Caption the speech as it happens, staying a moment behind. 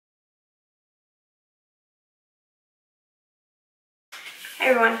Hey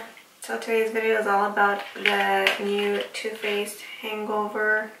everyone, so today's video is all about the new Too Faced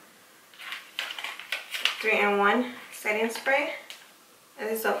Hangover 3-in-1 setting spray.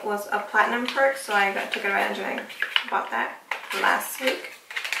 This was a platinum perk, so I took advantage and I bought that last week.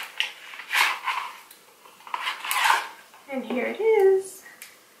 And here it is.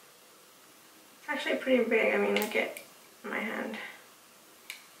 It's actually pretty big. I mean, look at my hand.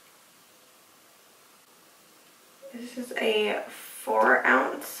 This is a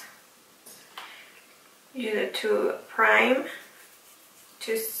 4-ounce. Use it to prime,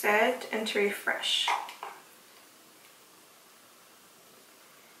 to set, and to refresh.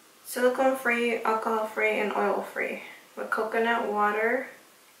 Silicone free, alcohol free, and oil free. With coconut water.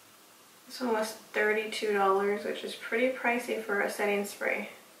 This one was $32, which is pretty pricey for a setting spray.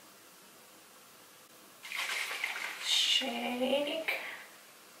 Shake.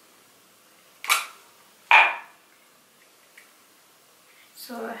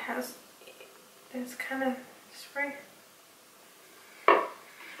 So it has this kind of spray. I'm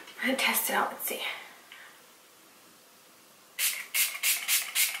gonna test it out, let's see.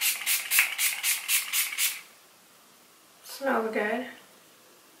 Smells good.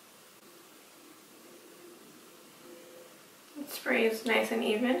 The spray is nice and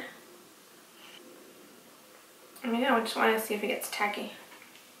even. I mean, I just want to see if it gets tacky.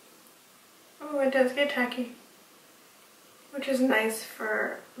 Oh, it does get tacky. Which is nice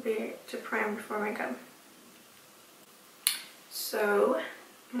for to prime before makeup. So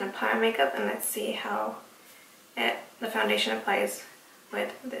I'm gonna apply my makeup and let's see how the foundation applies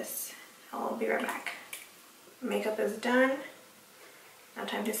with this. I'll be right back. Makeup is done. Now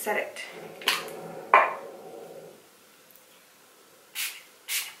time to set it.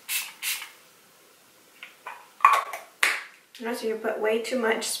 Notice you put way too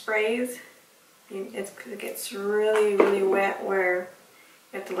much sprays. It gets really wet where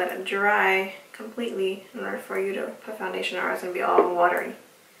you have to let it dry completely in order for you to put foundation on, or it's going to be all watery.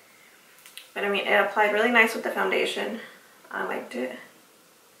 But I mean, it applied really nice with the foundation. I liked it.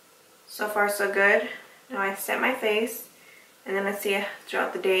 So far so good. Now I set my face and then let's see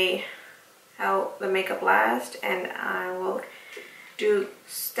throughout the day how the makeup lasts, and I will do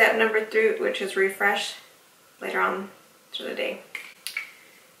step number 3, which is refresh, later on through the day.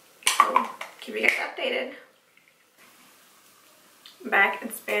 So keep you guys updated. Back,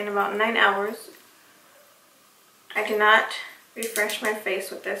 it's been about 9 hours. I cannot refresh my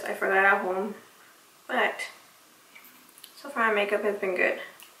face with this. I forgot at home, but so far my makeup has been good.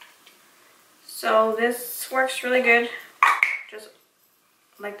 So this works really good, just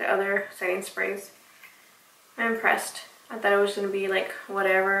like the other setting sprays. I'm impressed. I thought it was going to be like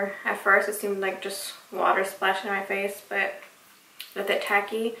whatever. At first it seemed like just water splashing in my face, but with it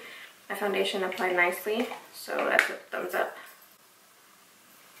tacky, my foundation applied nicely, so that's a thumbs up.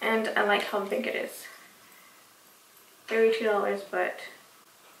 And I like how big it is. $32, but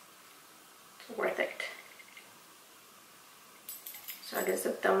it's worth it. So I guess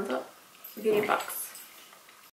a thumbs up. Beauty box.